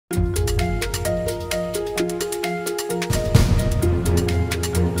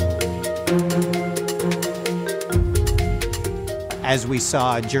as we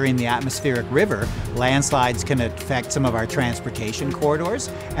saw during the atmospheric river, landslides can affect some of our transportation corridors,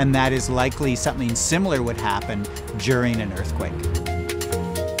 and that is likely something similar would happen during an earthquake.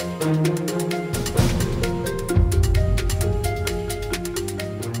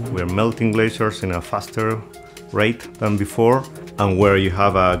 We're melting glaciers in a faster rate than before, and where you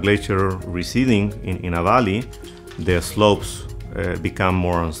have a glacier receding in a valley, the slopes become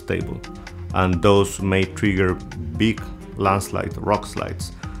more unstable, and those may trigger big landslides, rock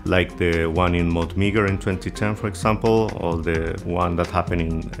slides, like the one in Mount Meager in 2010, for example, or the one that happened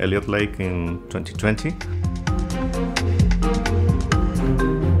in Elliott Lake in 2020.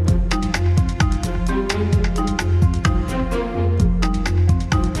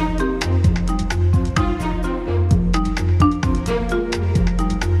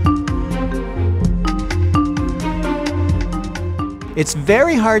 It's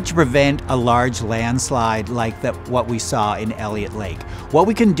very hard to prevent a large landslide like what we saw in Elliott Lake. What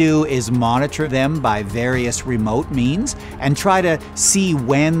we can do is monitor them by various remote means and try to see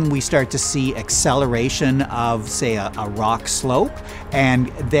when we start to see acceleration of, say, a rock slope. And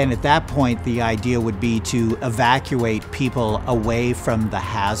then at that point, the idea would be to evacuate people away from the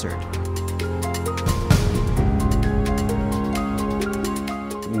hazard.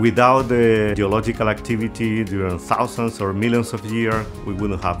 Without the geological activity during thousands or millions of years, we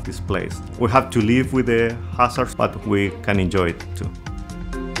wouldn't have this place. We have to live with the hazards, but we can enjoy it too.